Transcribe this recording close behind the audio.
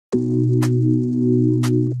Do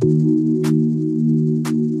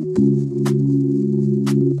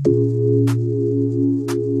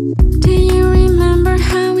you remember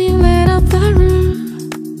how we lit up the room?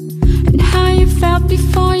 And how you felt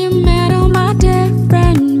before you met all my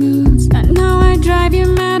different moods? I know I drive you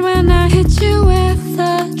mad when I hit you with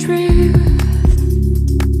the truth.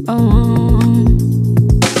 Oh,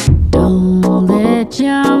 don't let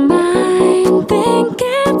your mind think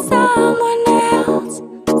it's someone else,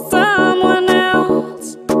 someone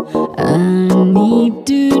else. I need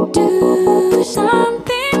to do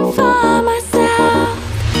something for myself.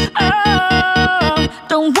 Oh,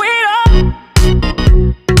 don't wait up.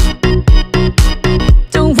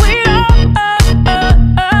 Don't wait up.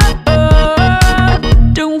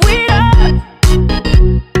 Don't wait up.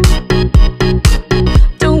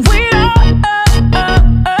 Don't wait up.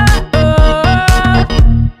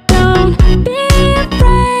 Don't be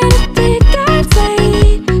afraid if it gets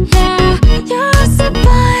late. Yeah, you'll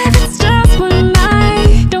survive. It's just one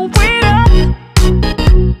night. Don't wait up.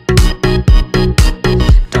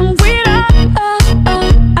 Don't wait up.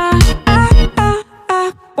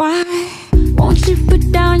 Why won't you put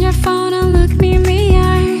down your phone and look me in the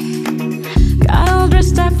eye? Got all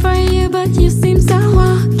dressed up for you, but you seem so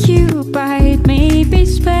occupied. Maybe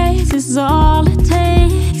space is all it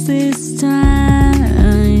takes this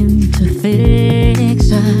time to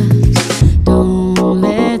fix us. Don't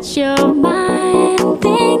let your mind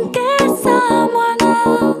think it's someone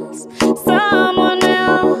else, someone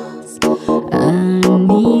else. I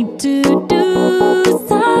need to do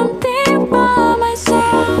something for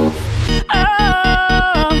myself.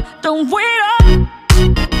 Oh, don't wait up.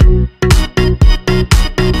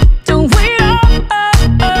 Don't wait up.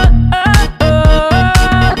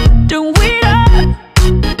 Don't wait up.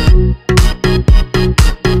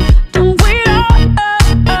 Don't wait up.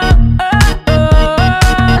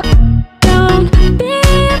 Don't be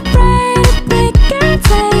afraid if it gets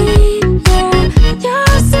late. Yeah,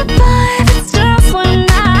 you'll survive. It's just one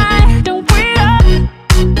night. Don't wait up.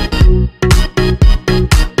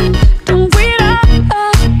 Don't wait up.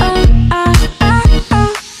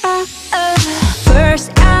 First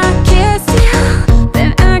I kiss you,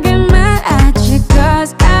 then I get mad at you,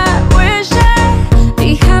 'cause I wish I'd be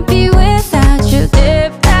happy without you.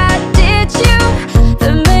 If I did you,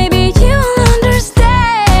 then maybe you'll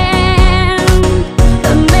understand.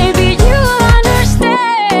 Then maybe you'll understand.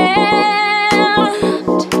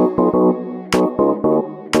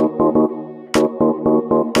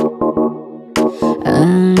 I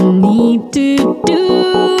need to do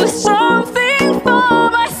something for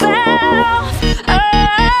myself. Oh,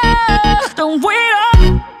 don't wait up.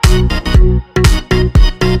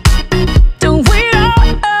 Don't wait up.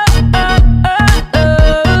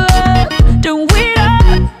 Don't wait up.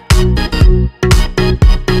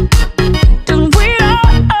 Don't wait up.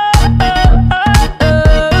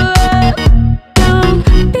 Don't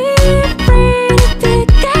be afraid if it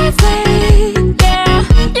gets late. Yeah,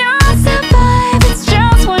 you'll survive. It's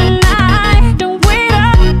just one night. Don't wait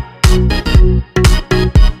up.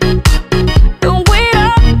 Don't wait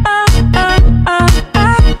up.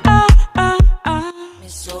 Me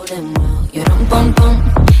so damn well. You rum pum pum.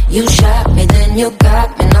 You shot me, then you got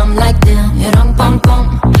me, and I'm like damn. You rum pum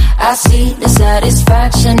pum. I see the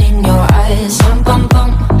satisfaction in your eyes. Rum pum pum.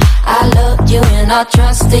 I loved you and I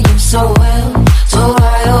trusted you so well. So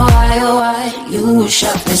why, oh why, oh why? You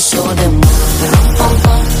shot me so damn well. You rum pum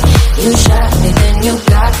pum. You shot me, then you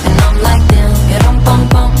got me, and I'm like damn. You rum pum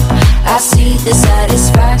pum. I see the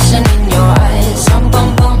satisfaction